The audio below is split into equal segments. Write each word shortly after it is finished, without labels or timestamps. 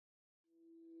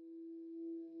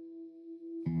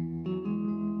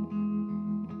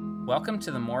Welcome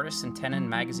to the Mortise and Tenon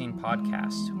Magazine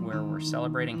podcast, where we're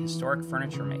celebrating historic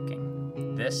furniture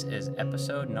making. This is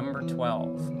episode number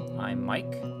 12. I'm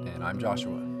Mike. And I'm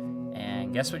Joshua.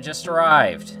 And guess what just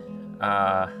arrived?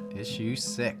 Issue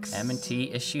 6.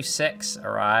 M&T issue 6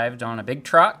 arrived on a big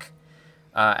truck.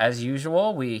 As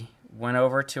usual, we went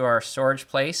over to our storage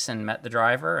place and met the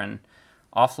driver and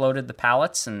offloaded the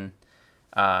pallets and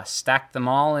stacked them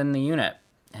all in the unit.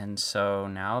 And so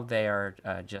now they are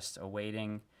just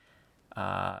awaiting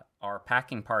our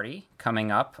packing party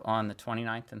coming up on the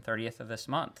 29th and 30th of this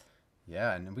month.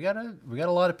 Yeah, and we got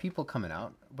a lot of people coming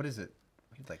out. What is it?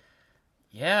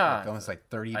 Almost like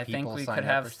 30 people. I think we signed could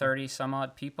have 30 some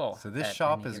odd people. So this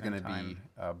shop is going to be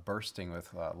bursting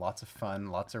with lots of fun,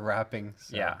 lots of wrapping.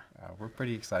 So, yeah, we're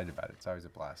pretty excited about it. It's always a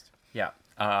blast. Yeah,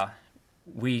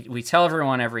 we tell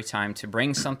everyone every time to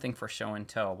bring something for show and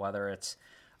tell, whether it's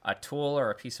a tool or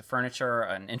a piece of furniture,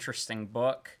 an interesting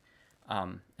book.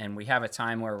 And we have a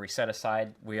time where we set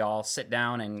aside, we all sit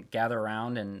down and gather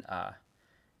around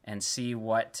and see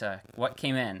what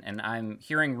came in. And I'm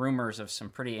hearing rumors of some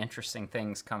pretty interesting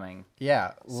things coming.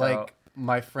 Yeah, like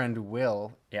my friend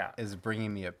Will is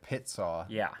bringing me a pit saw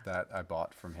that I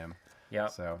bought from him. Yeah.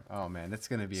 So, oh man, it's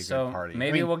going to be a good party.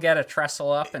 Maybe we'll get a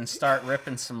trestle up and start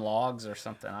ripping some logs or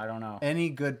something. I don't know. Any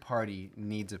good party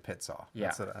needs a pit saw.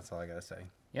 Yeah. That's all I got to say.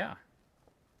 Yeah.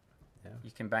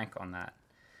 You can bank on that.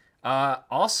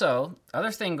 Also,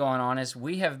 other thing going on is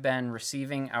we have been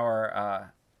receiving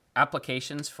our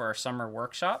applications for our summer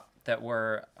workshop that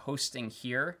we're hosting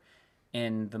here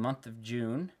in the month of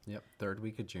June. Yep, third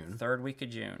week of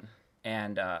June.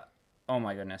 And oh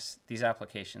my goodness, these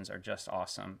applications are just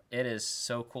awesome. It is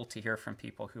so cool to hear from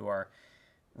people who are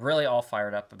really all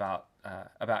fired up about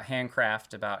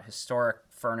handcraft, about historic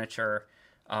furniture.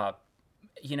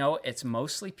 It's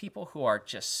mostly people who are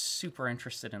just super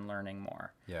interested in learning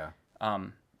more. Yeah.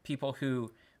 People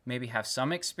who maybe have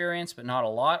some experience but not a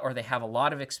lot, or they have a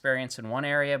lot of experience in one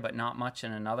area but not much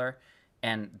in another,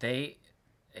 and it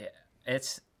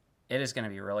is going to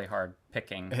be really hard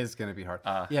picking. It's going to be hard.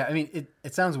 Yeah, I mean,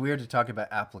 it sounds weird to talk about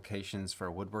applications for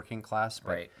a woodworking class,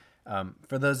 but right.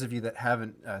 For those of you that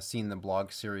haven't seen the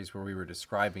blog series where we were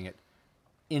describing it,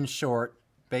 in short,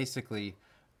 basically,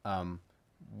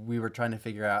 we were trying to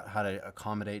figure out how to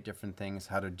accommodate different things,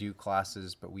 how to do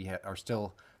classes, but we are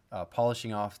still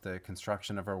polishing off the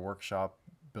construction of our workshop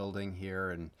building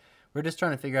here, and we're just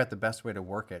trying to figure out the best way to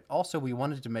work it. Also, we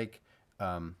wanted to make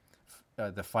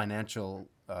the financial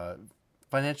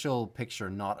picture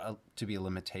not to be a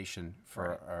limitation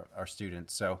for our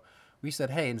students. So we said,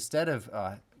 hey, instead of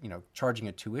charging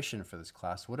a tuition for this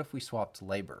class, what if we swapped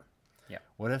labor? Yeah.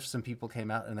 What if some people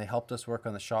came out and they helped us work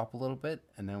on the shop a little bit,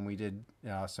 and then we did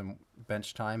some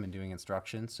bench time and doing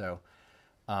instruction. So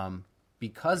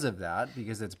because of that,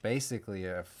 because it's basically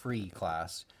a free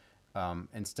class,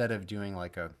 instead of doing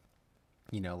like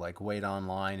wait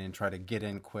online and try to get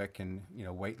in quick and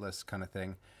waitlist kind of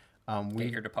thing,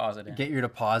 get your deposit in. Get your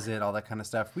deposit, all that kind of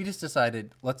stuff. We just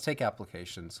decided, let's take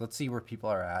applications. Let's see where people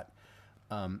are at.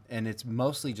 And it's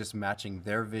mostly just matching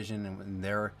their vision and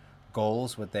their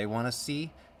goals, what they want to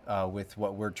see, with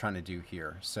what we're trying to do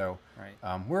here. So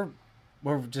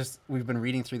we've been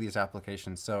reading through these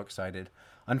applications, so excited.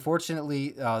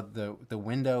 Unfortunately, the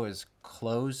window is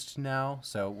closed now,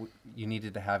 so you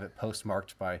needed to have it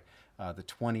postmarked by the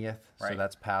 20th. Right. So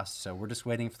that's passed. So we're just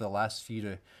waiting for the last few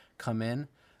to come in.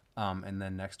 And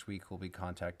then next week we'll be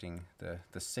contacting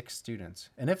the 6 students.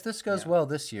 And if this goes well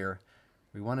this year,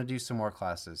 we want to do some more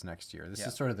classes next year. This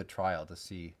is sort of the trial to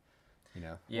see,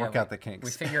 work out the kinks.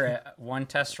 We figure one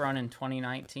test run in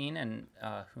 2019, and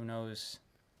who knows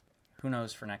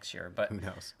for next year. But who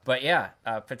knows? But yeah,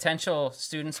 potential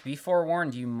students, be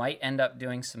forewarned, you might end up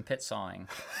doing some pit sawing.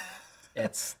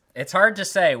 It's hard to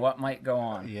say what might go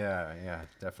on. Yeah,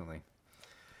 definitely.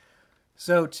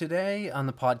 So today on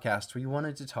the podcast, we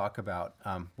wanted to talk about,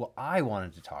 I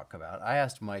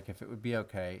asked Mike if it would be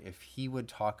okay if he would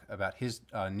talk about his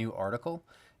new article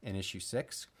in issue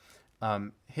 6.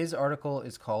 His article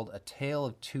is called A Tale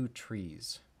of Two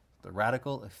Trees, The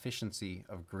Radical Efficiency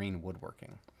of Green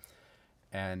Woodworking.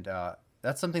 And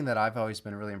that's something that I've always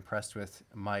been really impressed with,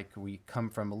 Mike. We come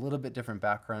from a little bit different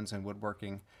backgrounds in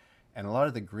woodworking, and a lot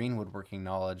of the green woodworking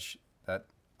knowledge that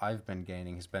I've been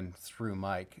gaining has been through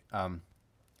Mike.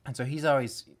 And so he's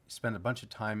always spent a bunch of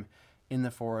time in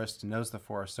the forest, knows the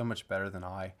forest so much better than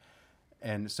I.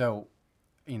 And so,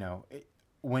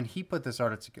 when he put this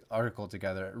article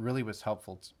together, it really was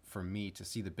helpful for me to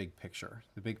see the big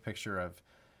picture of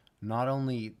not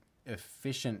only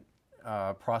efficient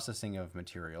processing of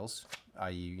materials,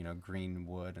 i.e., green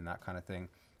wood and that kind of thing,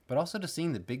 but also to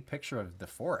seeing the big picture of the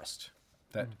forest.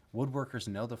 that woodworkers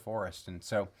know the forest. And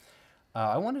so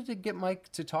I wanted to get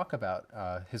Mike to talk about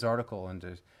his article and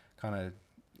to kind of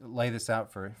lay this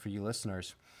out for you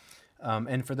listeners.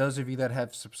 And for those of you that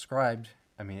have subscribed,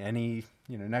 I mean,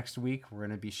 next week we're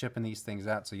going to be shipping these things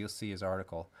out, so you'll see his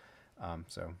article.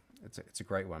 So it's a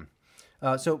great one.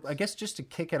 So I guess just to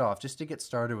kick it off, just to get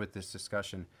started with this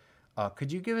discussion,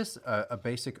 could you give us a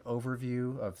basic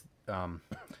overview of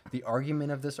the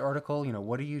argument of this article?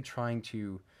 What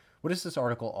is this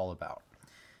article all about?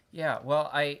 Yeah,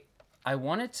 well, I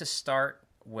wanted to start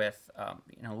with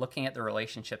looking at the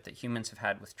relationship that humans have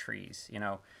had with trees.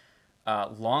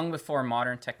 Long before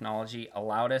modern technology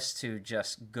allowed us to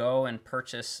just go and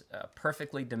purchase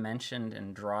perfectly dimensioned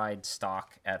and dried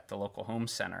stock at the local home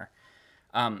center,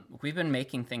 we've been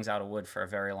making things out of wood for a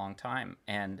very long time.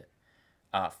 And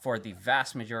for the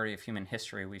vast majority of human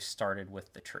history, we started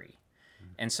with the tree.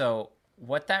 Mm-hmm. And so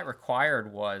what that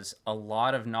required was a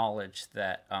lot of knowledge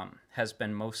that has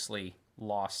been mostly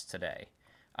lost today.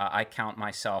 I count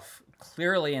myself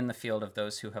clearly in the field of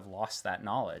those who have lost that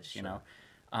knowledge, Sure.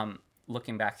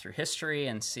 Looking back through history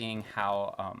and seeing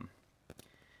how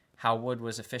wood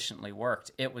was efficiently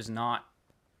worked. It was not,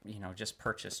 just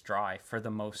purchased dry for the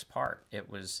most part. It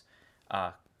was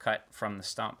cut from the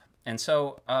stump. And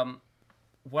so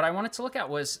what I wanted to look at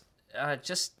was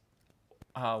just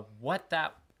what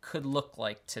that could look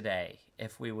like today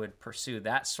if we would pursue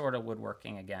that sort of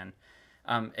woodworking again.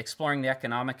 Exploring the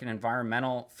economic and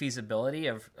environmental feasibility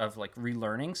of like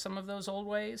relearning some of those old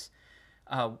ways,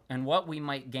 and what we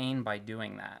might gain by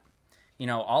doing that.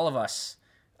 All of us,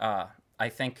 I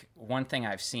think one thing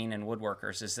I've seen in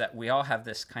woodworkers is that we all have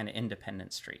this kind of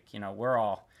independent streak. We're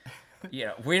all,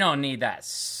 we don't need that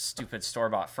stupid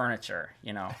store-bought furniture.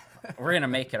 We're going to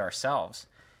make it ourselves.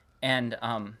 And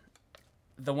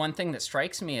the one thing that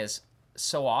strikes me is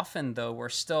so often, though, we're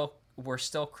still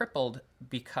crippled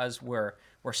because we're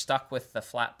stuck with the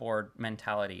flatboard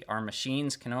mentality. Our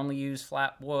machines can only use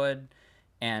flat wood,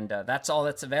 and that's all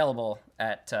that's available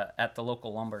at the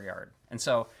local lumber yard. And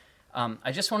so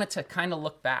I just wanted to kind of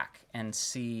look back and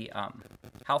see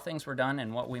how things were done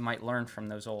and what we might learn from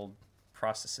those old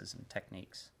processes and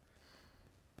techniques.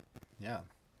 Yeah.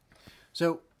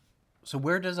 So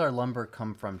where does our lumber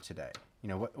come from today?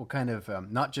 What kind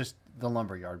of, not just the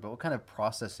lumber yard, but what kind of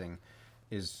processing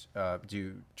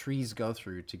do trees go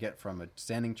through to get from a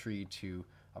standing tree to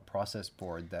a processed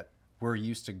board that we're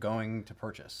used to going to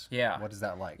purchase? Yeah. What is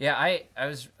that like? Yeah, I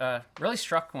was really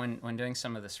struck when doing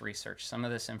some of this research. Some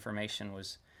of this information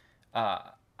was,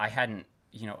 I hadn't,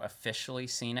 officially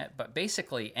seen it, but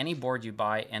basically any board you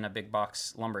buy in a big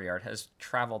box lumberyard has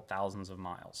traveled thousands of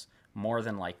miles, more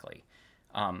than likely.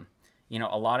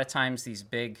 A lot of times these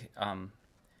big,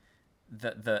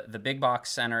 the big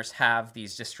box centers have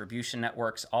these distribution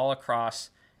networks all across.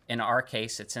 In our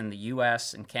case, it's in the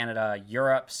U.S. and Canada,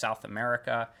 Europe, South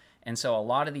America. And so a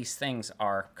lot of these things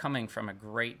are coming from a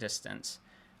great distance.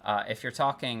 If you're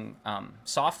talking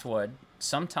softwood,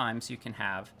 sometimes you can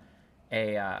have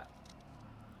a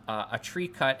tree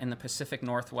cut in the Pacific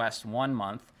Northwest one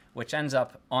month, which ends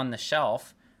up on the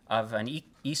shelf of an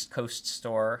East Coast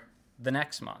store the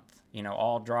next month,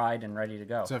 all dried and ready to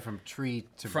go. So from tree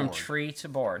to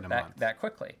board that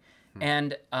quickly.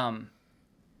 And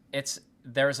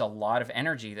there's a lot of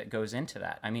energy that goes into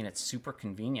that. I mean, it's super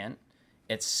convenient.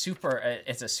 It's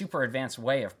a super advanced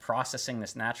way of processing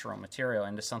this natural material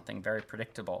into something very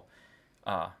predictable.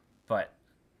 But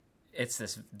it's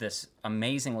this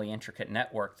amazingly intricate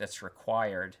network that's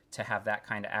required to have that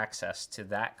kind of access to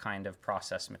that kind of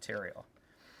processed material.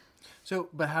 So,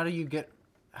 but how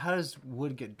does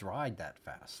wood get dried that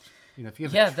fast? If you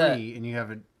have a tree and you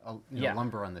have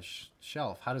lumber on the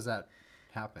shelf, how does that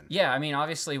happen? Yeah, I mean,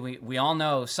 obviously we all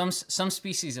know some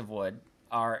species of wood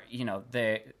are,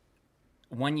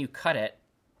 when you cut it,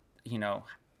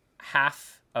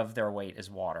 half of their weight is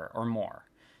water or more.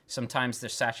 Sometimes the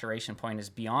saturation point is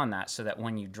beyond that, so that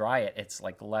when you dry it, it's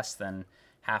like less than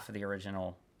half of the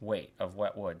original weight of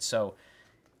wet wood. So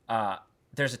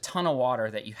there's a ton of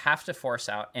water that you have to force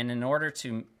out, and in order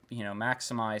to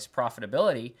maximize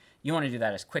profitability, you want to do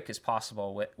that as quick as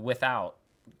possible without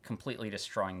completely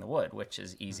destroying the wood, which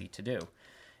is easy to do.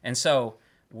 And so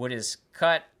wood is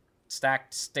cut,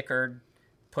 stacked, stickered,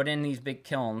 put in these big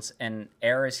kilns, and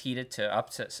air is heated to up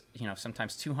to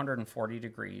sometimes 240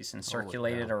 degrees and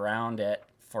circulated around it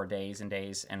for days and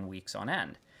days and weeks on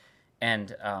end.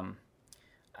 And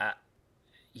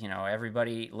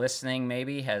everybody listening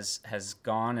maybe has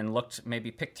gone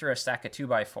and picked through a stack of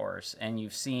 2x4s, and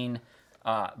you've seen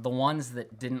the ones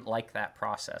that didn't like that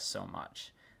process so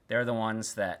much. They're the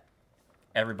ones that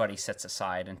everybody sets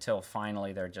aside until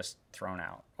finally they're just thrown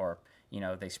out. Or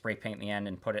they spray paint the end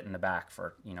and put it in the back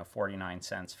for 49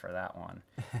 cents for that one,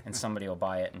 and somebody will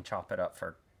buy it and chop it up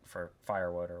for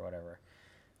firewood or whatever.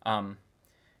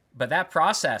 But that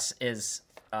process is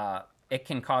it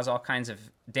can cause all kinds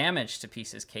of damage to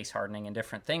pieces, case hardening and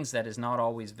different things that is not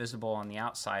always visible on the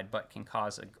outside, but can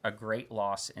cause a great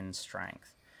loss in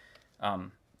strength.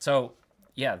 So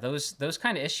yeah, those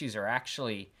kind of issues are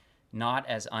actually not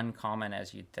as uncommon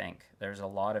as you'd think. There's a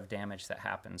lot of damage that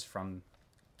happens from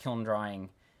kiln drying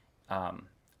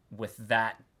with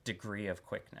that degree of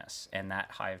quickness and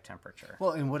that high of temperature.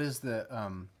 Well, and what is the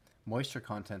moisture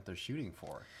content they're shooting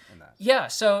for in that? Yeah,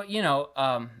 so,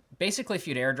 basically if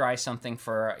you'd air dry something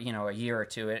for, a year or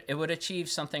two, it would achieve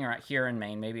something right here in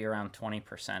Maine, maybe around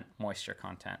 20% moisture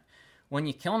content. When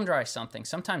you kiln dry something,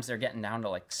 sometimes they're getting down to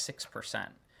like 6%.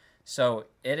 So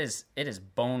it is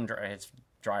bone dry. It's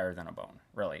drier than a bone,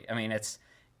 really. I mean, it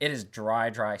is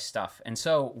dry stuff. And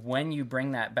so when you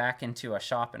bring that back into a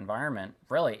shop environment,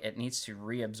 really, it needs to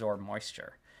reabsorb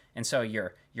moisture. And so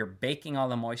you're baking all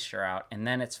the moisture out, and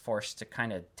then it's forced to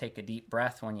kind of take a deep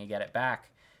breath when you get it back,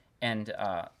 and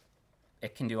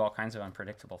it can do all kinds of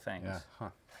unpredictable things. Yeah, huh.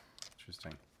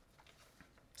 Interesting.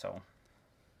 So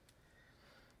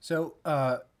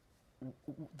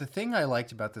the thing I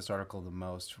liked about this article the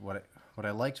most, what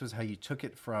I liked was how you took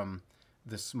it from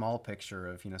the small picture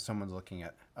of, someone's looking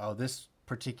at, this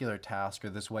particular task or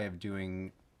this way of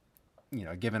doing,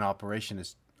 a given operation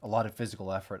is a lot of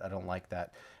physical effort. I don't like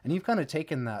that. And you've kind of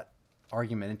taken that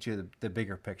argument into the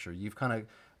bigger picture. You've kind of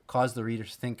caused the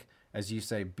readers to think, as you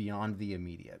say, beyond the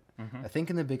immediate. Mm-hmm. I think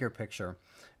in the bigger picture,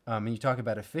 and you talk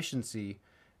about efficiency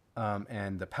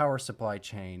and the power supply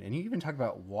chain, and you even talk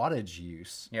about wattage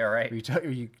use. Yeah, right.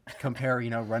 You compare,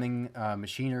 running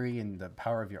machinery and the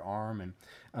power of your arm.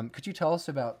 And could you tell us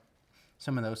about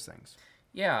some of those things?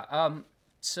 Yeah.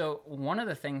 So one of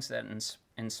the things that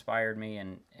inspired me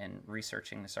in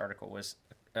researching this article was,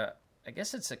 I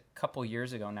guess it's a couple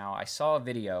years ago now, I saw a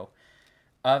video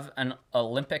of an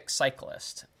Olympic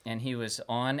cyclist, and he was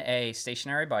on a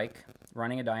stationary bike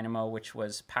running a dynamo, which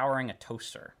was powering a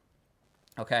toaster.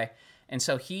 Okay. And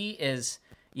so he is,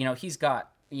 he's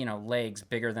got, legs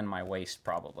bigger than my waist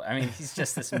probably. I mean, he's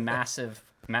just this massive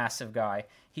guy.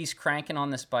 He's cranking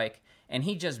on this bike, and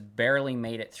he just barely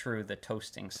made it through the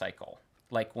toasting cycle.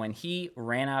 Like when he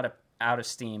ran out of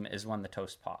steam is when the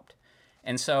toast popped.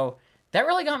 And so that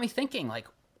really got me thinking, like,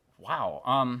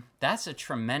 wow, that's a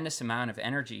tremendous amount of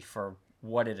energy for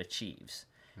what it achieves.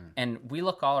 And we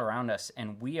look all around us,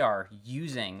 and we are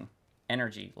using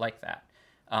energy like that.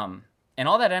 And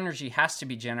all that energy has to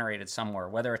be generated somewhere,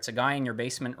 whether it's a guy in your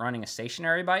basement running a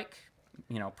stationary bike,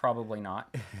 probably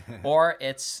not, or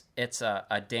it's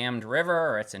a dammed river,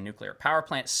 or it's a nuclear power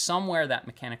plant, somewhere that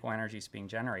mechanical energy is being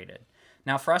generated.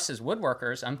 Now, for us as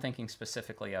woodworkers, I'm thinking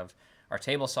specifically of our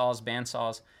table saws, band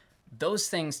saws. Those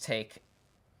things take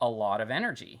a lot of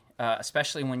energy,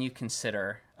 especially when you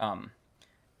consider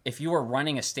if you were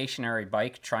running a stationary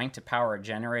bike trying to power a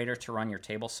generator to run your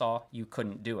table saw, you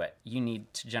couldn't do it. You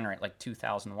need to generate like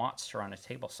 2,000 watts to run a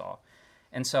table saw.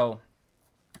 And so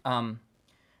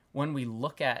when we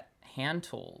look at hand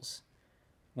tools,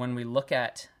 when we look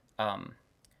at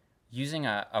using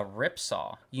a rip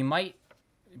saw, you might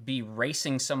be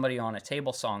racing somebody on a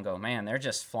table saw and go, man, they're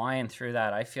just flying through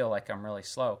that. I feel like I'm really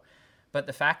slow. But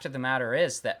the fact of the matter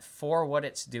is that for what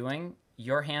it's doing,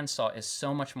 your hand saw is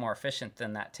so much more efficient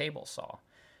than that table saw,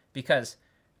 because,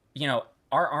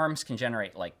 our arms can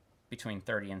generate like between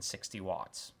 30 and 60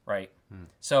 watts, right?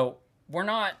 So we're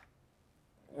not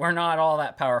all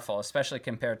that powerful, especially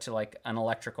compared to like an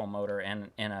electrical motor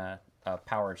and a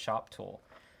powered shop tool.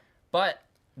 But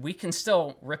we can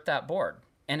still rip that board,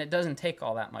 and it doesn't take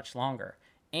all that much longer.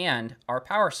 And our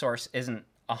power source isn't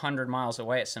 100 miles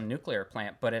away at some nuclear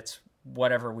plant, but it's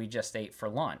whatever we just ate for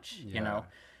lunch,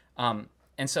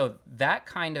 and so that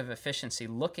kind of efficiency,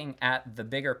 looking at the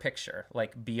bigger picture,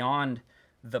 like beyond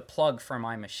the plug for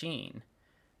my machine,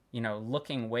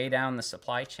 looking way down the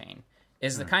supply chain,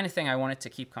 is the kind of thing I wanted to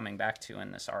keep coming back to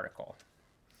in this article.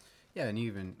 Yeah, and you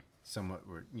even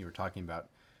you were talking about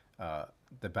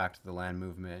the Back to the Land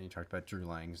movement. You talked about Drew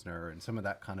Langsner and some of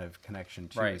that kind of connection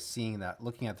too, right. Is seeing that,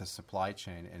 looking at the supply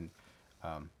chain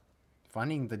and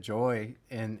finding the joy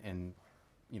in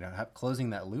closing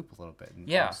that loop a little bit.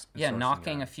 And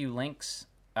knocking a few links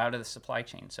out of the supply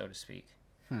chain, so to speak.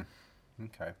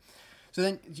 Okay.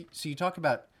 So you talk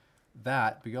about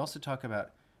that, but you also talk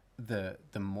about the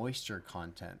moisture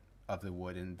content of the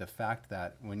wood and the fact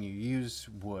that when you use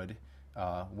wood,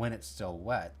 when it's still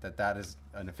wet, that is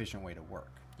an efficient way to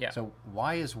work. Yeah. So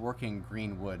why is working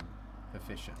green wood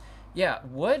efficient? Yeah,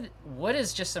 wood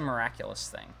is just a miraculous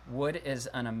thing. Wood is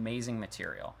an amazing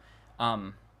material.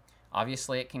 Um,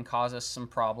 Obviously, it can cause us some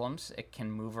problems. It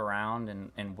can move around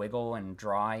and wiggle and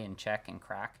dry and check and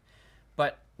crack.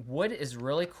 But wood is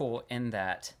really cool in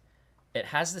that it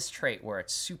has this trait where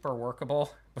it's super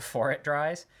workable before it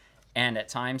dries, and at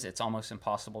times it's almost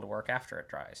impossible to work after it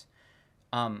dries.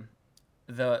 Um,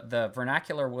 the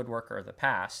vernacular woodworker of the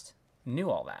past knew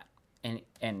all that,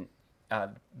 and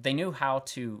they knew how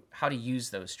to use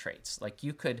those traits. Like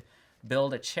you could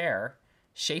build a chair,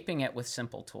 shaping it with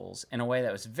simple tools in a way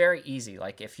that was very easy.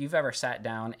 Like if you've ever sat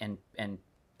down and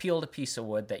peeled a piece of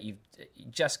wood that you've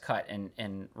just cut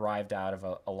and rived out of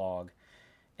a log,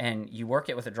 and you work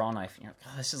it with a draw knife, and you're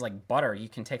like, oh, this is like butter. You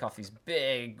can take off these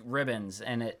big ribbons,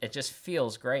 and it just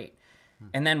feels great.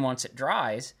 And then once it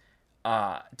dries,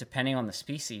 depending on the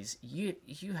species,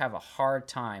 you have a hard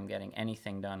time getting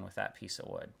anything done with that piece of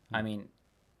wood. I mean,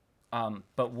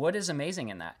 but wood is amazing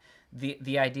in that.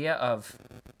 The idea of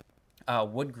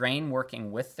wood grain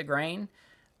working with the grain,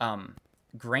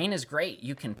 grain is great.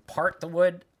 You can part the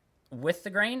wood with the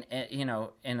grain, you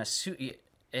know,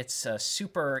 it's a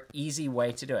super easy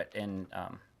way to do it, and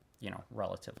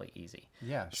relatively easy.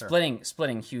 Yeah, sure.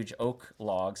 Splitting huge oak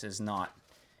logs is not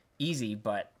easy,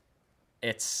 but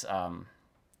it's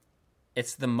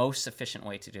the most efficient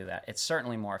way to do that. It's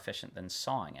certainly more efficient than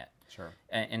sawing it. Sure.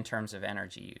 In terms of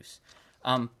energy use.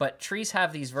 But trees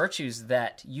have these virtues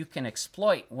that you can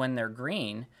exploit when they're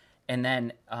green, and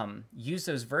then use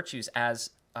those virtues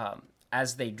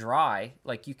as they dry.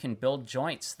 Like you can build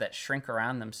joints that shrink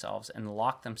around themselves and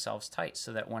lock themselves tight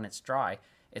so that when it's dry,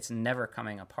 it's never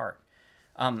coming apart.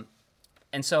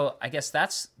 And so I guess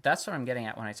that's what I'm getting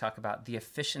at when I talk about the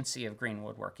efficiency of green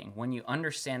woodworking. When you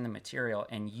understand the material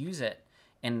and use it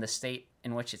in the state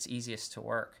in which it's easiest to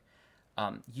work,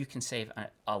 you can save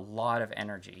a lot of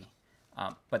energy.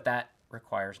 But that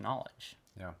requires knowledge.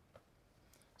 Yeah.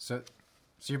 So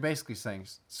you're basically saying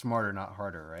smarter, not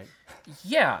harder, right?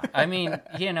 Yeah. I mean,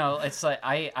 it's like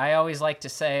I always like to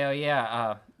say, oh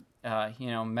yeah,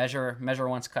 measure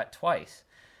once, cut twice.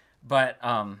 But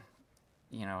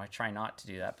I try not to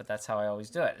do that, but that's how I always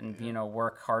do it. And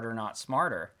work harder, not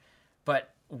smarter.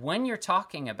 But when you're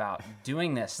talking about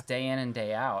doing this day in and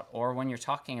day out, or when you're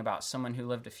talking about someone who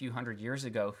lived a few hundred years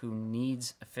ago who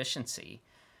needs efficiency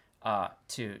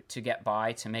to get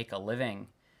by, to make a living,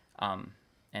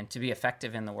 and to be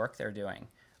effective in the work they're doing,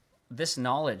 this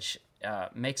knowledge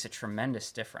makes a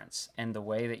tremendous difference, and the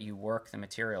way that you work the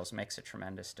materials makes a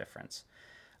tremendous difference.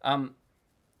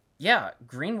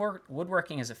 Green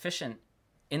woodworking is efficient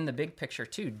in the big picture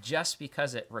too, just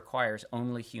because it requires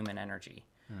only human energy.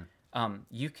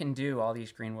 You can do all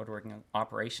these green woodworking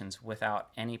operations without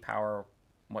any power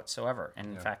whatsoever, and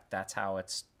in fact, that's how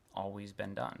it's always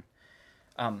been done.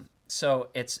 So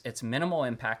it's minimal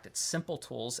impact, it's simple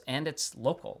tools, and it's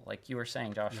local, like you were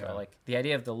saying, Joshua. Yeah. Like the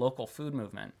idea of the local food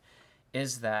movement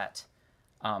is that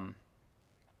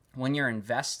when you're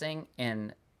investing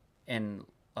in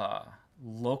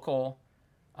local,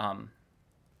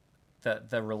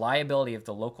 the reliability of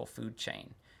the local food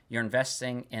chain, you're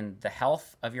investing in the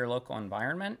health of your local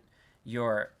environment,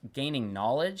 you're gaining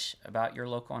knowledge about your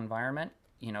local environment,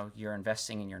 you're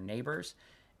investing in your neighbors,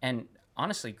 and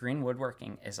honestly, green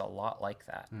woodworking is a lot like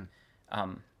that.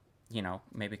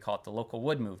 Maybe call it the local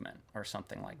wood movement or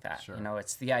something like that. Sure.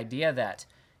 It's the idea that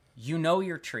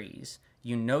your trees,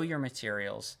 your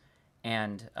materials,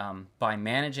 and by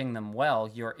managing them well,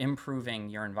 you're improving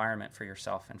your environment for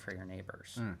yourself and for your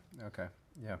neighbors. Okay,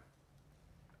 yeah.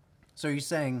 So are you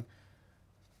saying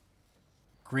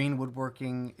green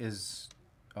woodworking is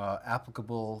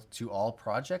applicable to all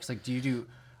projects? Like,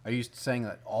 are you saying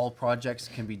that all projects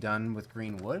can be done with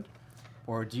green wood,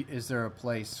 or is there a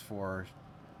place for,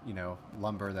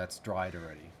 lumber that's dried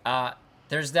already?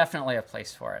 There's definitely a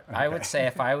place for it. Okay. I would say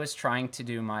if I was trying to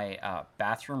do my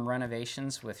bathroom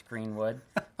renovations with green wood,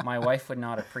 my wife would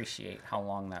not appreciate how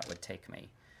long that would take me.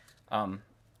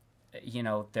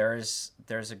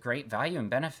 There's a great value and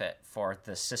benefit for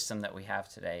the system that we have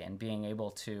today, and being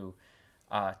able to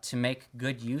make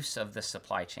good use of the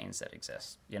supply chains that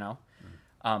exist.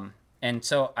 And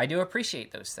so I do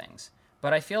appreciate those things,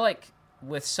 but I feel like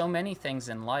with so many things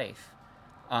in life,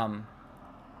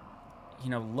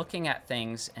 looking at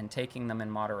things and taking them in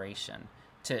moderation,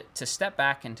 to step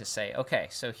back and to say, okay,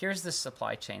 so here's this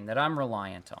supply chain that I'm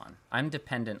reliant on. I'm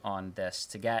dependent on this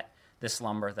to get this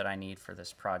lumber that I need for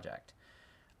this project.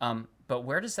 But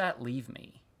where does that leave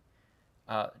me?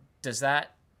 Does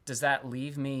that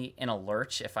leave me in a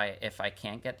lurch if I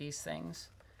can't get these things?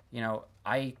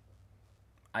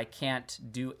 I can't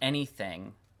do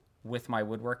anything with my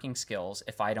woodworking skills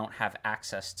if I don't have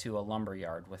access to a lumber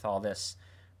yard with all this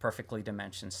perfectly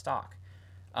dimensioned stock.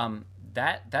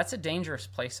 That's a dangerous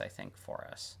place, I think, for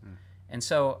us. And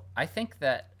so I think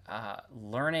that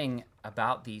learning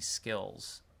about these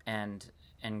skills and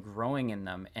growing in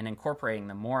them and incorporating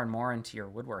them more and more into your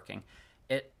woodworking,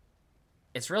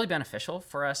 it's really beneficial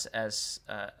for us as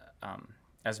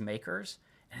makers,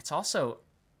 and it's also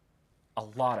a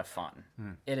lot of fun.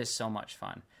 It is so much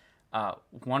fun.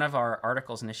 One of our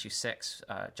articles in issue 6,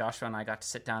 Joshua and I got to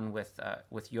sit down with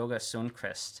Yoga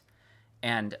Sundqvist,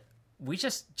 and we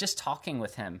just talking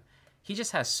with him, he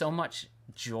just has so much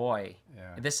joy,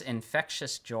 this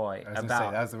infectious joy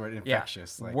about that's the word,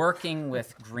 infectious. Working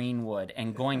with greenwood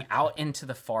and going out into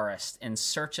the forest in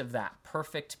search of that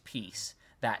perfect piece,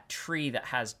 that tree that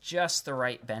has just the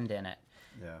right bend in it.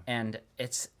 And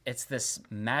it's this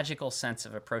magical sense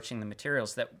of approaching the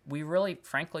materials that we really,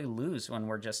 frankly, lose when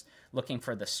we're just looking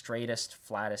for the straightest,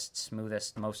 flattest,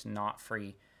 smoothest, most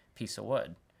knot-free piece of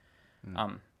wood.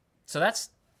 So that's,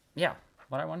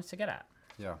 what I wanted to get at.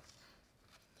 Yeah.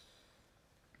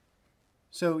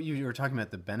 So you were talking about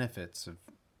the benefits of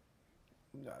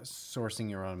sourcing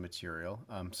your own material,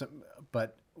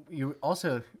 but you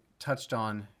also touched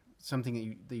on something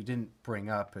that you didn't bring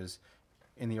up. Is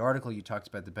in the article you talked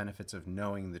about the benefits of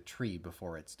knowing the tree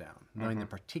before it's down, knowing the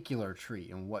particular tree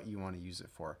and what you want to use it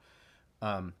for.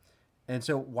 And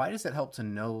so why does it help to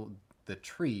know the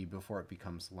tree before it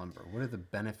becomes lumber? What are the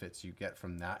benefits you get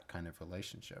from that kind of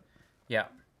relationship? Yeah.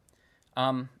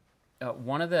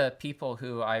 One of the people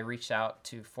who I reached out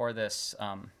to for this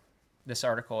this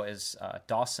article is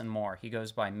Dawson Moore. He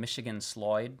goes by Michigan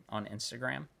Sloyd on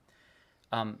Instagram.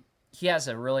 He has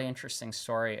a really interesting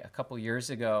story. A couple years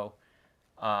ago,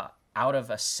 out of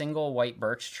a single white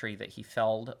birch tree that he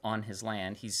felled on his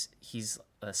land, he's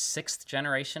the 6th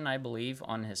generation, I believe,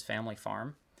 on his family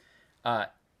farm.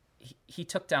 He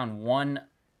took down one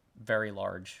very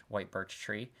large white birch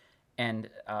tree and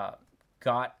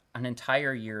got an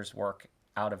entire year's work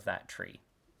out of that tree,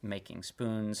 making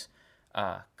spoons,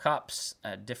 cups,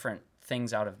 different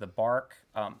things out of the bark,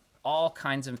 all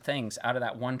kinds of things out of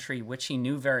that one tree, which he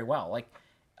knew very well. Like,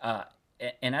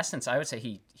 in essence, I would say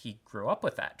he grew up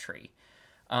with that tree.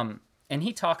 And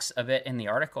he talks a bit in the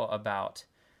article about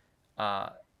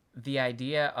the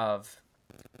idea of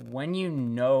when you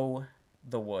know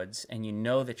the woods and you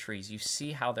know the trees, you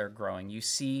see how they're growing, you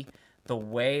see the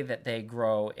way that they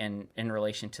grow in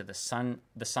relation to the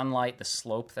sunlight, the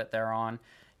slope that they're on.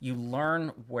 You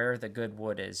learn where the good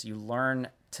wood is. You learn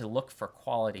to look for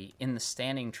quality in the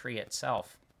standing tree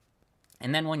itself.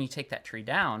 And then when you take that tree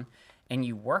down and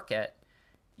you work it,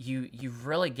 you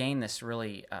really gain this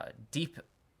really deep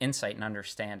insight and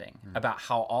understanding about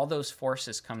how all those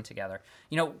forces come together.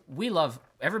 You know,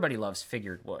 everybody loves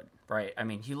figured wood, right? I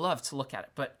mean, you love to look at it,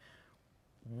 but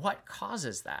what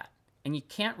causes that? And you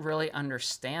can't really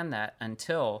understand that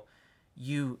until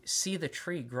you see the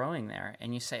tree growing there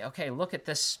and you say, okay, look at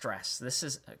this stress. This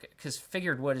is because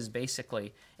figured wood is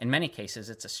basically, in many cases,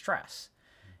 it's a stress.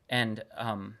 And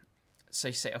so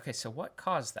you say, okay, so what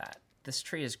caused that? This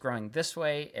tree is growing this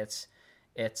way. It's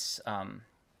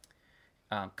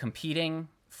competing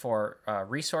for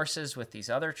resources with these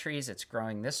other trees. It's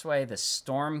growing this way. This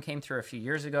storm came through a few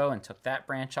years ago and took that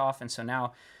branch off. And so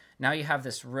now you have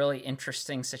this really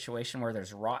interesting situation where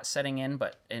there's rot setting in,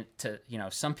 but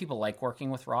some people like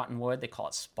working with rotten wood. They call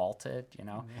it spalted,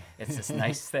 It's this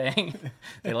nice thing.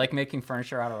 They like making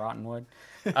furniture out of rotten wood.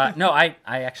 No, I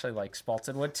actually like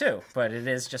spalted wood too, but it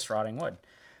is just rotting wood.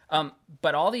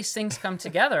 But all these things come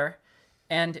together,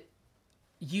 and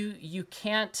you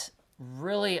can't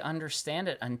really understand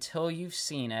it until you've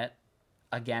seen it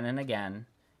again and again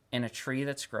in a tree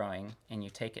that's growing, and you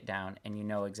take it down and you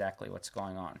know exactly what's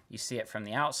going on. You see it from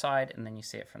the outside and then you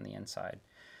see it from the inside.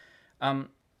 I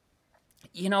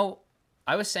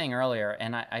was saying earlier,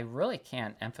 and I really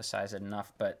can't emphasize it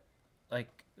enough, but like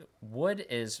wood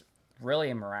is really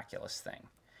a miraculous thing.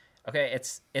 Okay,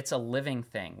 it's a living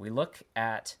thing. We look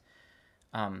at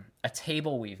a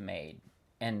table we've made,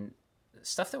 and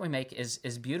stuff that we make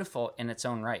is beautiful in its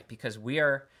own right because we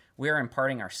are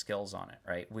imparting our skills on it,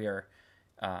 right? We are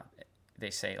they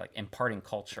say like imparting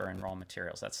culture and raw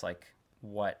materials. That's like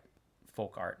what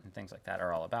folk art and things like that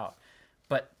are all about.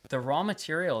 But the raw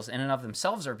materials in and of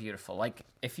themselves are beautiful. Like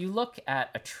if you look at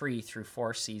a tree through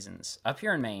 4 seasons, up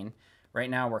here in Maine,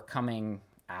 right now we're coming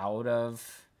out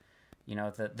of,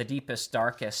 the deepest,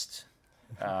 darkest,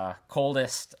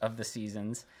 coldest of the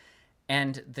seasons.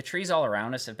 And the trees all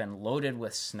around us have been loaded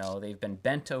with snow. They've been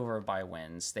bent over by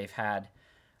winds. They've had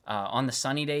On the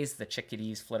sunny days, the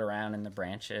chickadees flit around in the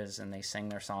branches and they sing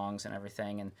their songs and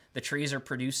everything. And the trees are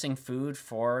producing food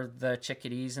for the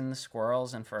chickadees and the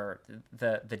squirrels and for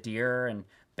the deer, and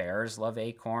bears love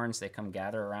acorns. They come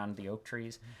gather around the oak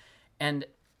trees. And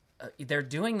they're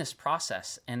doing this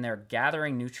process, and they're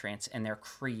gathering nutrients, and they're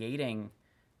creating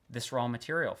this raw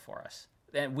material for us.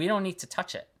 And we don't need to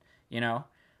touch it, you know?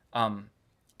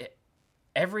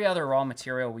 Every other raw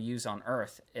material we use on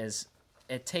Earth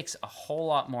it takes a whole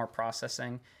lot more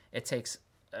processing. It takes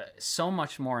so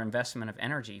much more investment of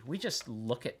energy. We just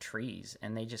look at trees,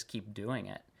 and they just keep doing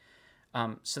it.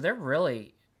 So they're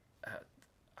really,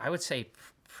 I would say,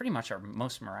 pretty much our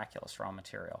most miraculous raw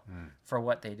material for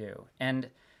what they do. And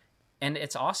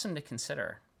it's awesome to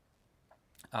consider.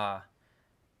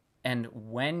 And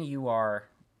when you are,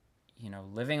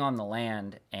 living on the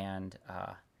land and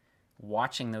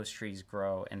watching those trees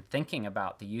grow and thinking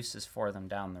about the uses for them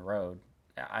down the road,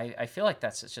 I feel like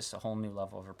it's just a whole new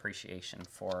level of appreciation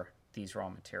for these raw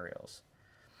materials.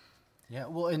 Yeah,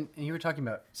 well, and you were talking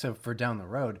about, so for down the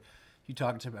road, you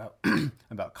talked about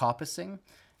about coppicing.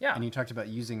 Yeah. And you talked about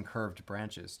using curved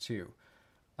branches too.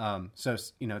 So,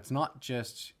 it's not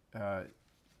just, it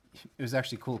was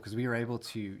actually cool because we were able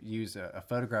to use a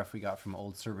photograph we got from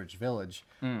Old Sturbridge Village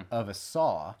of a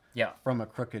saw from a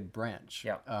crooked branch.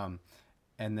 Yeah.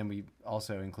 And then we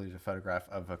also included a photograph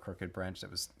of a crooked branch that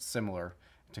was similar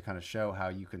to kind of show how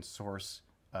you can source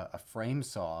a frame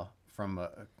saw from a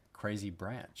crazy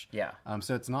branch. Yeah.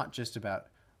 So it's not just about,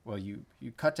 well, you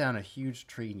cut down a huge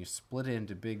tree and you split it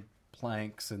into big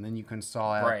planks, and then you can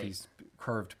saw out these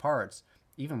curved parts.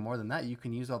 Even more than that, you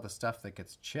can use all the stuff that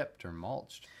gets chipped or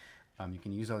mulched. You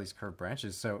can use all these curved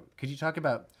branches. So could you talk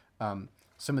about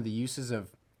some of the uses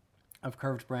of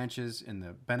curved branches and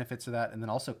the benefits of that, and then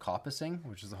also coppicing,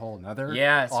 which is a whole another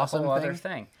it's awesome a whole other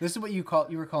thing. This is what you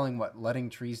were calling what, letting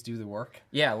trees do the work?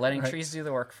 Yeah, letting trees do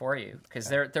the work for you, because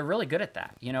they're really good at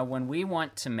that. When we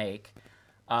want to make,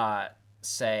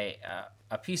 say,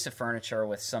 a piece of furniture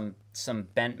with some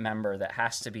bent member that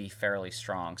has to be fairly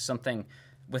strong, something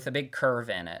with a big curve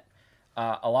in it,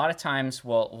 a lot of times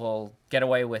we'll get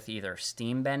away with either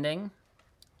steam bending,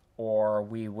 or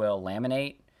we will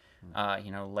laminate.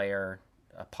 Layer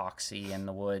epoxy and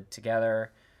the wood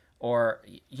together, or,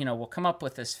 we'll come up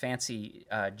with this fancy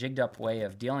jigged up way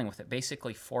of dealing with it,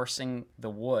 basically forcing the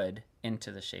wood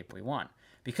into the shape we want,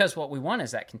 because what we want is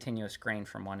that continuous grain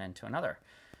from one end to another.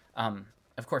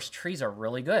 Of course, trees are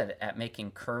really good at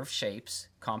making curved shapes,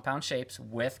 compound shapes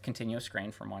with continuous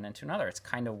grain from one end to another. It's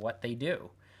kind of what they do.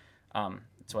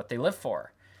 It's what they live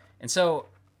for. And so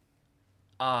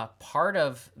part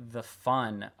of the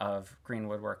fun of green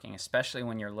woodworking, especially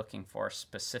when you're looking for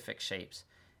specific shapes,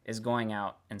 is going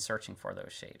out and searching for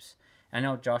those shapes. I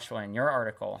know, Joshua, in your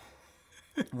article,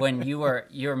 when you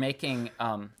were making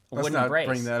wooden not brace.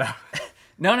 Bring that up.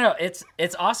 No, it's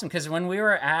awesome, because when we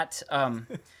were at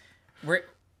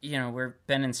we've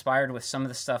been inspired with some of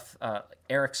the stuff,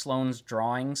 Eric Sloan's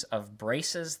drawings of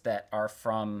braces that are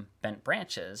from bent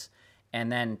branches. And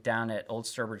then down at Old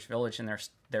Sturbridge Village in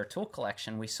their tool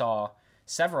collection, we saw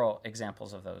several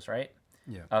examples of those, right?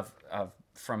 Yeah. Of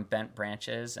from bent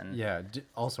branches and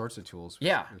all sorts of tools.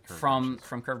 From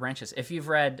curved branches. If you've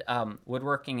read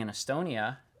Woodworking in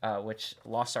Estonia, which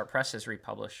Lost Art Press has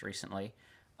republished recently,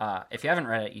 if you haven't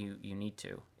read it, you need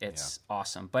to. It's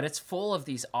awesome, but it's full of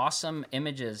these awesome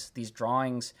images, these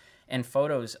drawings and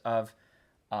photos of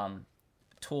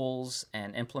tools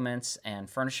and implements and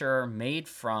furniture made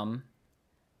from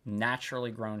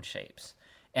naturally grown shapes.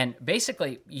 And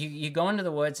basically, you go into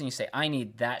the woods and you say, I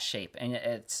need that shape. And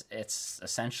it's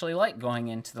essentially like going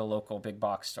into the local big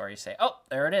box store. You say, oh,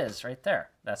 there it is right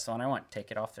there. That's the one I want. Take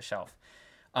it off the shelf.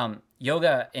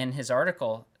 Yoga, in his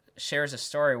article, shares a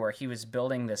story where he was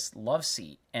building this love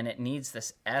seat, and it needs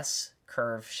this S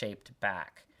curve shaped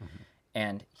back. Mm-hmm.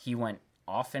 And he went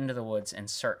off into the woods and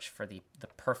searched for the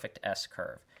perfect S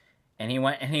curve. And he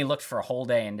went and he looked for a whole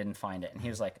day and didn't find it. And he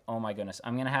was like, oh my goodness,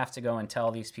 I'm going to have to go and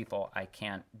tell these people I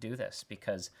can't do this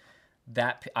because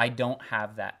I don't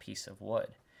have that piece of wood.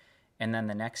 And then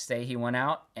the next day he went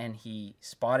out and he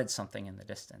spotted something in the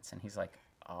distance. And he's like,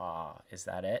 is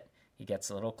that it? He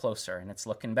gets a little closer and it's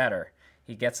looking better.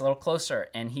 He gets a little closer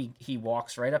and he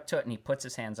walks right up to it and he puts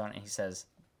his hands on it and he says,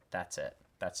 that's it.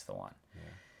 That's the one. Yeah.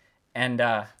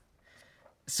 And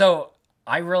so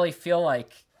I really feel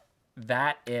like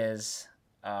that is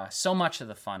so much of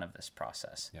the fun of this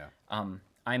process. Yeah.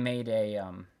 I made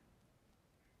a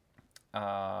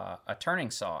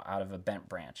turning saw out of a bent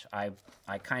branch. I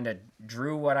kind of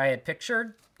drew what I had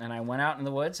pictured, and I went out in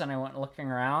the woods and I went looking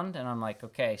around, and I'm like,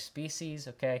 okay, species,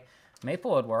 okay,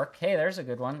 maple would work. Hey, there's a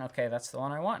good one. Okay, that's the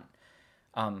one I want.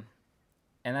 And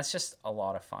that's just a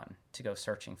lot of fun to go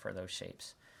searching for those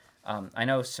shapes. I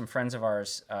know some friends of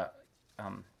ours,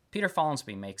 Peter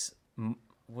Follansbee makes,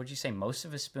 would you say most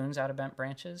of his spoons out of bent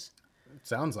branches? It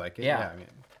sounds like it. Yeah. I mean,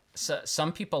 So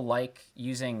some people like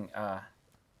using,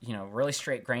 really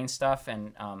straight grain stuff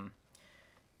and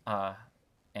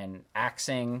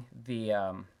axing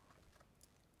the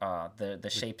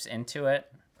shapes into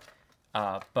it.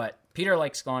 But Peter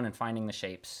likes going and finding the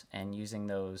shapes and using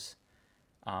those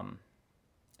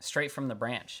straight from the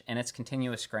branch, and it's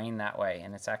continuous grain that way,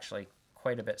 and it's actually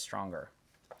quite a bit stronger.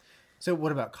 so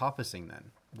what about coppicing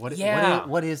then? What is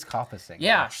coppicing?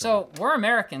 Yeah, actually? so we're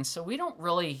Americans, so we don't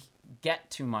really get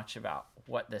too much about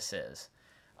what this is.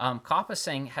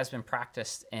 Coppicing has been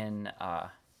practiced in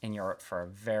Europe for a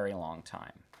very long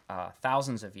time,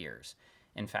 thousands of years,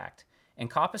 in fact. And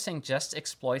coppicing just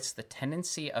exploits the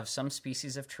tendency of some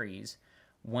species of trees.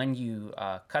 When you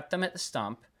cut them at the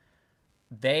stump,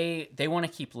 they want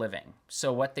to keep living.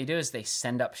 So what they do is they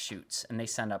send up shoots, and they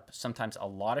send up sometimes a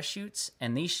lot of shoots.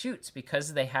 And these shoots,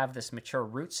 because they have this mature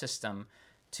root system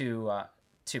to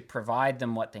provide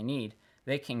them what they need,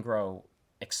 they can grow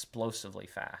explosively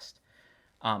fast,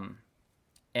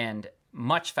 and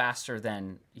much faster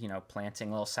than planting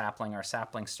a little sapling or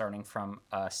sapling starting from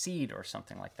a seed or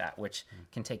something like that, which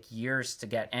can take years to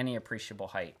get any appreciable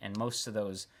height. And most of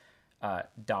those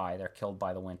die; they're killed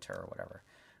by the winter or whatever.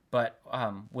 But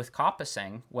with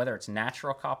coppicing, whether it's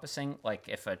natural coppicing, like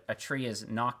if a tree is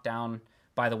knocked down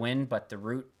by the wind, but the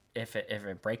root, if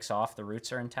it breaks off, the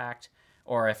roots are intact,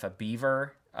 or if a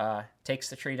beaver takes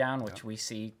the tree down, which we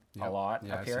see a lot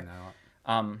up here,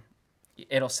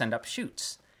 it'll send up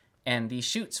shoots. And these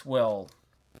shoots they'll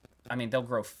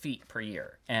grow feet per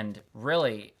year. And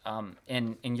really,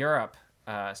 in Europe,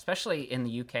 especially in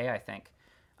the UK, I think,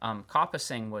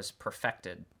 coppicing was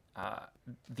perfected.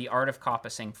 The art of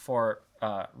coppicing for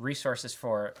resources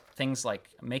for things like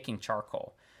making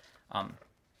charcoal.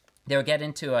 They would get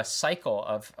into a cycle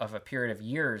of a period of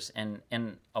years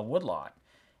in a woodlot,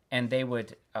 and they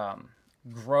would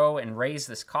grow and raise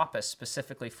this coppice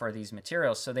specifically for these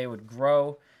materials. So they would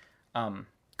grow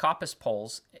coppice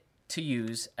poles to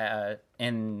use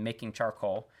in making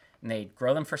charcoal, and they'd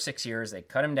grow them for 6 years. They'd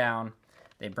cut them down.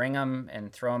 They'd bring them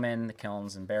and throw them in the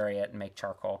kilns and bury it and make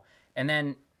charcoal. And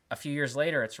then a few years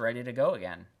later, it's ready to go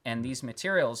again. And these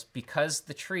materials, because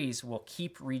the trees will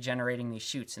keep regenerating these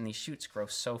shoots, and these shoots grow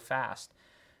so fast,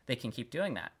 they can keep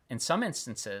doing that. In some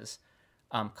instances,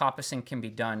 coppicing can be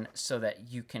done so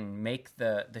that you can make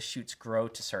the shoots grow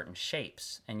to certain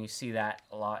shapes. And you see that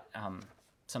a lot.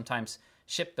 Sometimes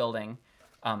shipbuilding,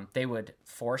 they would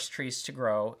force trees to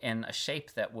grow in a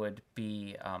shape that would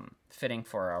be fitting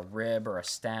for a rib or a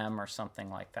stem or something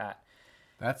like that.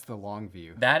 That's the long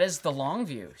view. That is the long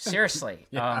view, seriously.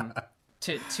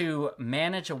 To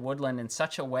manage a woodland in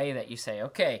such a way that you say,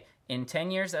 okay, in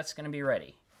 10 years, that's going to be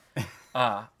ready.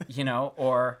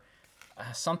 Or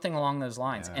something along those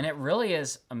lines. Yeah. And it really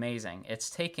is amazing. It's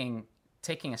taking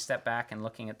a step back and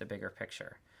looking at the bigger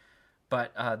picture.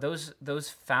 But those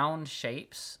found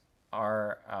shapes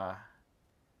are,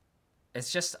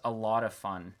 it's just a lot of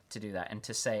fun to do that and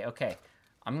to say, okay,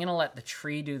 I'm going to let the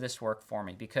tree do this work for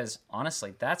me, because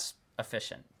honestly, that's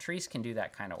efficient. Trees can do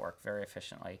that kind of work very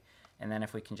efficiently. And then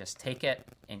if we can just take it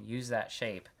and use that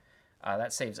shape,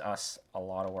 that saves us a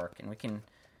lot of work. And we can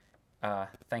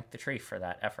thank the tree for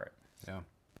that effort. Yeah.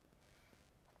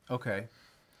 Okay.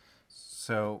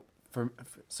 So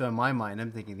in my mind,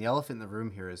 I'm thinking the elephant in the room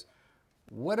here is,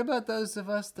 what about those of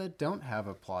us that don't have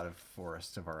a plot of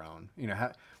forest of our own?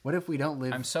 What if we don't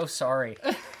live... I'm so sorry.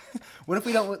 What if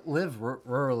we don't live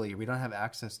rurally? We don't have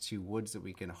access to woods that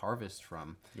we can harvest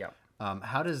from. Yeah.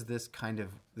 How does this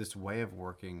way of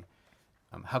working,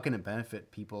 how can it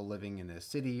benefit people living in a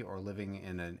city or living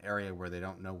in an area where they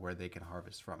don't know where they can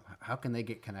harvest from? How can they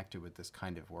get connected with this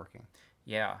kind of working?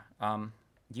 Yeah.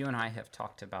 You and I have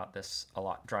talked about this a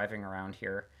lot driving around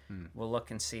here. We'll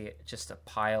look and see just a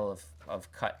pile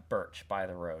of cut birch by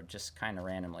the road, just kind of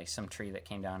randomly. Some tree that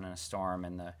came down in a storm,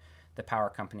 and the power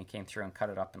company came through and cut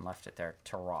it up and left it there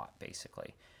to rot,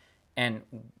 basically. And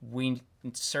we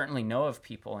certainly know of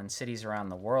people in cities around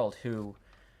the world who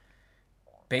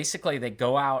basically they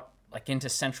go out like into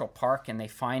Central Park and they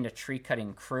find a tree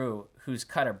cutting crew who's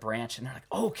cut a branch, and they're like,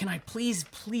 oh, can I please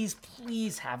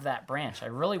have that branch? I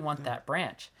really want that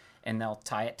branch. And they'll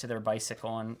tie it to their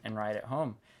bicycle and ride it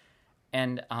home.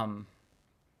 And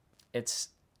it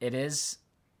is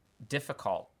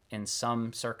difficult in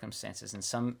some circumstances,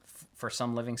 for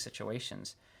some living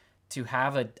situations, to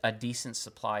have a decent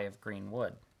supply of green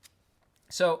wood.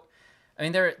 So, I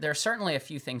mean, there are certainly a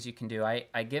few things you can do.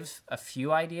 I give a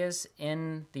few ideas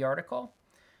in the article,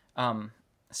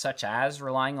 such as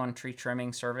relying on tree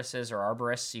trimming services or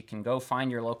arborists. You can go find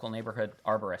your local neighborhood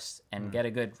arborist and get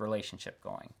a good relationship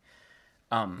going.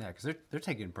 Because they're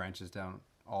taking branches down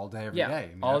all day, every day. I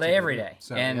mean, all that's day, what every they do. day.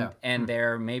 So,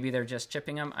 And maybe they're just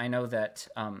chipping them. I know that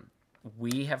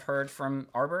we have heard from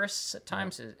arborists at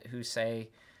times who say,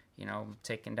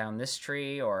 taking down this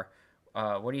tree, or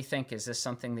what do you think? Is this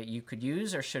something that you could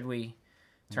use, or should we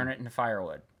turn it into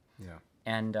firewood? Yeah.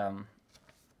 And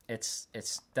it's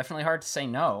definitely hard to say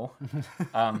no,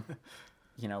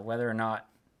 whether or not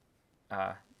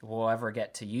we'll ever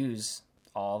get to use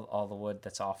all the wood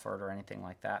that's offered or anything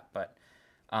like that. But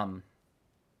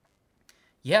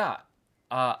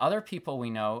other people we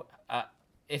know,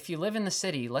 if you live in the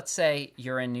city, let's say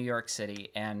you're in New York City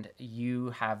and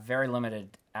you have very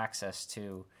limited access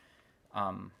to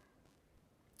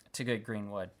good green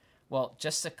wood. Well,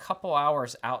 just a couple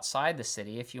hours outside the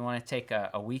city, if you want to take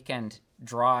a weekend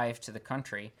drive to the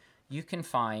country, you can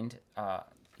find,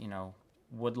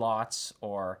 woodlots,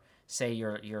 or say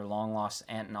your long-lost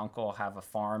aunt and uncle have a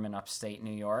farm in upstate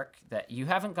New York that you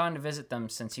haven't gone to visit them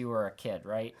since you were a kid,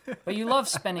 right? But you love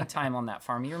spending time on that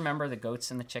farm. You remember the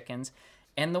goats and the chickens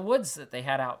and the woods that they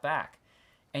had out back.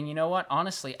 And you know what?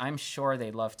 Honestly, I'm sure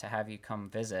they'd love to have you come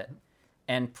visit.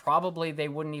 And probably they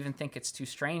wouldn't even think it's too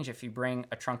strange if you bring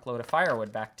a trunkload of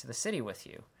firewood back to the city with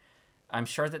you. I'm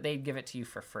sure that they'd give it to you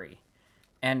for free.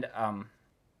 And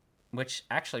which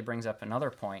actually brings up another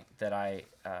point that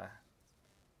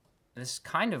this is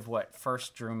kind of what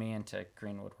first drew me into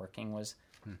green woodworking was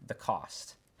the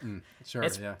cost. Sure,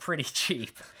 it's pretty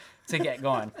cheap to get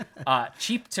going.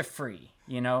 Cheap to free.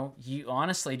 You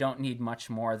honestly don't need much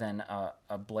more than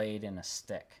a blade and a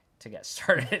stick to get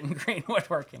started in green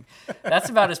woodworking. That's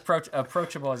about as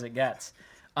approachable as it gets.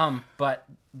 But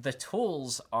the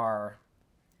tools are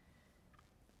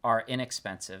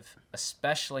inexpensive,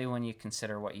 especially when you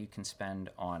consider what you can spend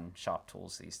on shop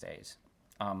tools these days.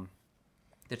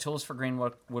 The tools for green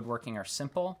woodworking are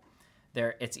simple.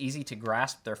 It's easy to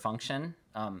grasp their function.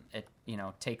 It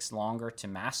takes longer to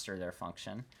master their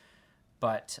function,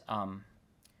 but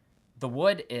the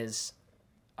wood is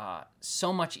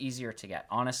so much easier to get.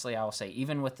 Honestly, I will say,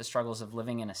 even with the struggles of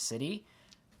living in a city,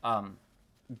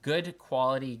 good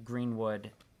quality green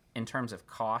wood in terms of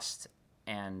cost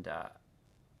and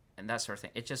that sort of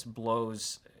thing, it just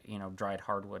blows dried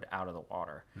hardwood out of the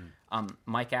water.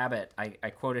 Mike Abbott, I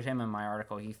quoted him in my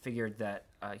article. He figured that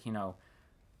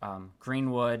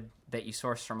green wood that you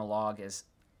source from a log is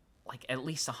like at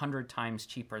least 100 times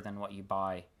cheaper than what you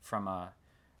buy from a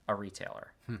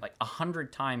retailer. Like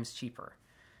 100 times cheaper.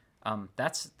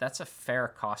 That's a fair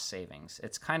cost savings.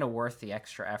 It's kind of worth the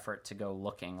extra effort to go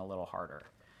looking a little harder.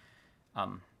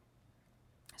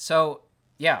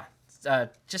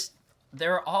 Just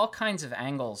there are all kinds of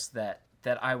angles that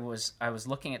I was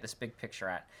looking at this big picture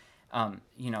at,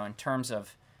 in terms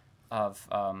of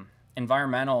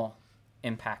environmental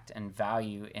impact and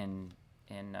value in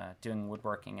doing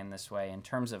woodworking in this way, in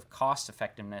terms of cost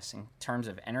effectiveness, in terms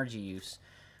of energy use.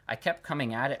 I kept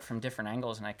coming at it from different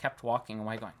angles, and I kept walking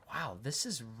away going, wow, this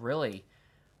is really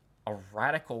a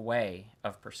radical way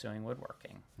of pursuing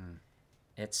woodworking.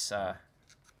 It's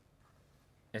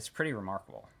pretty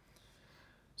remarkable.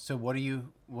 So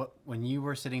when you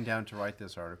were sitting down to write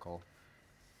this article,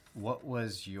 what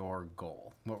was your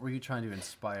goal? What were you trying to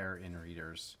inspire in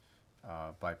readers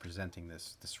by presenting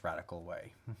this radical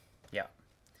way? Yeah.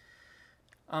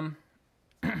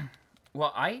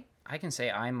 Well, I can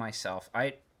say I myself,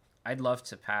 I'd love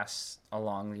to pass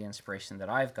along the inspiration that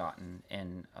I've gotten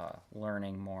in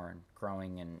learning more and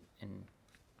growing in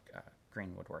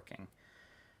green woodworking.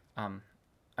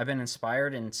 I've been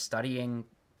inspired in studying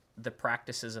the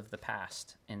practices of the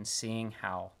past and seeing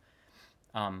how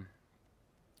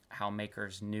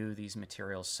makers knew these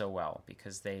materials so well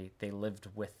because they lived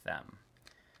with them.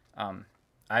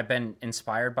 I've been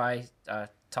inspired by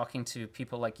talking to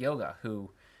people like Yoga, who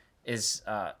is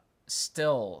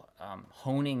still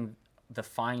honing the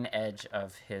fine edge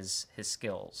of his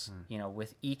skills.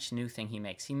 With each new thing he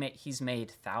makes, he's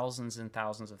made thousands and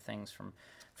thousands of things from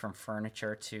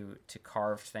furniture to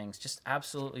carved things, just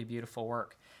absolutely beautiful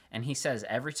work. And he says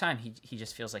every time he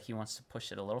just feels like he wants to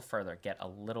push it a little further, get a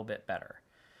little bit better.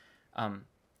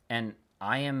 And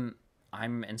I'm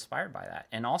inspired by that.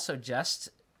 And also just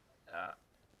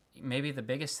maybe the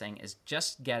biggest thing is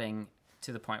just getting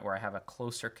to the point where I have a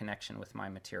closer connection with my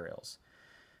materials,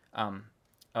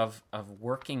 of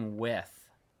working with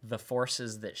the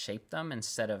forces that shape them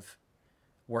instead of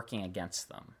working against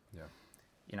them. Yeah.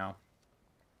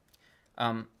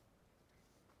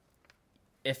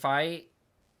 If I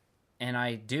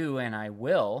do and I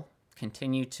will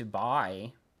continue to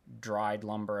buy dried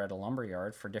lumber at a lumber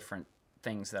yard for different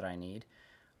things that I need.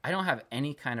 I don't have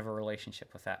any kind of a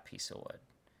relationship with that piece of wood.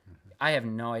 I have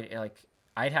no idea. Like,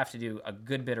 I'd have to do a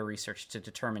good bit of research to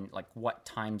determine like what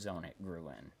time zone it grew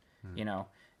in. You know,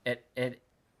 it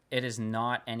is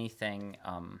not anything.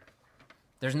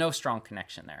 There's no strong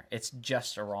connection there. It's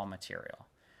just a raw material,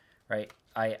 right?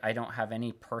 I don't have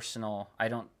any I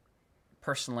don't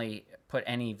personally put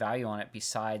any value on it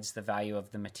besides the value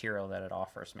of the material that it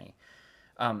offers me.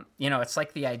 You know, it's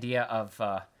like the idea of,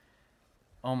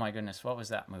 oh my goodness, what was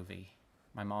that movie?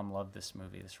 My mom loved this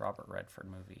movie, this Robert Redford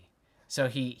movie. So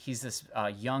he's this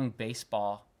young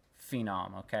baseball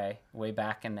phenom, okay, way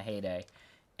back in the heyday.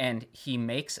 And he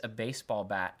makes a baseball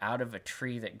bat out of a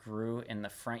tree that grew in the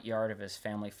front yard of his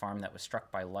family farm that was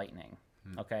struck by lightning,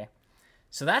 okay?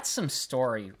 So that's some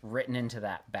story written into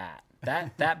that bat.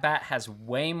 That bat has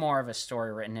way more of a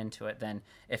story written into it than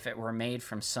if it were made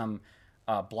from some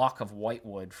block of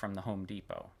whitewood from the Home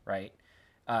Depot, right?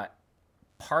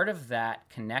 Part of that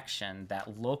connection,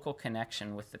 that local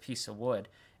connection with the piece of wood,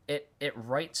 it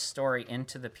writes story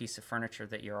into the piece of furniture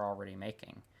that you're already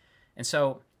making. And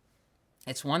so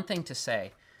it's one thing to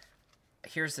say,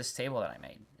 here's this table that I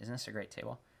made. Isn't this a great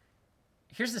table?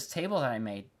 Here's this table that I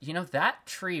made. You know, that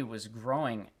tree was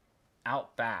growing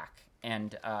out back,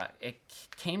 and it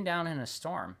came down in a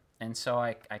storm. And so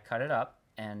I cut it up,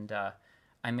 and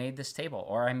I made this table.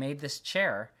 Or I made this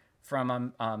chair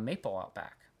from a maple out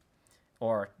back.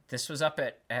 Or this was up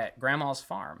at Grandma's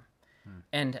farm.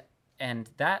 And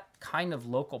that kind of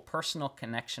local personal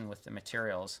connection with the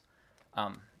materials,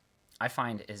 I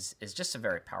find is just a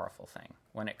very powerful thing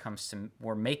when it comes to,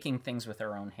 we're making things with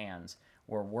our own hands.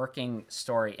 We're working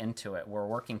story into it. We're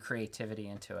working creativity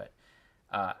into it.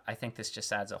 I think this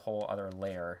just adds a whole other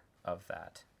layer of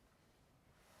that.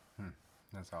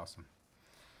 That's awesome.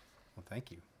 Well,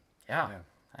 thank you. Yeah.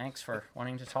 Thanks for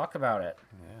wanting to talk about it.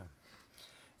 Yeah.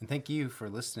 And thank you for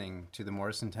listening to the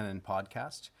Morrison Tenon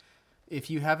podcast. If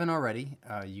you haven't already,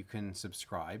 you can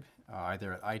subscribe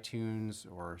either at iTunes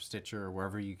or Stitcher or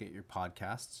wherever you get your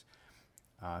podcasts.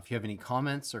 If you have any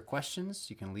comments or questions,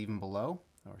 you can leave them below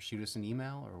or shoot us an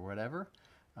email or whatever.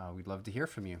 We'd love to hear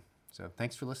from you. So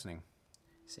thanks for listening.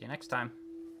 See you next time.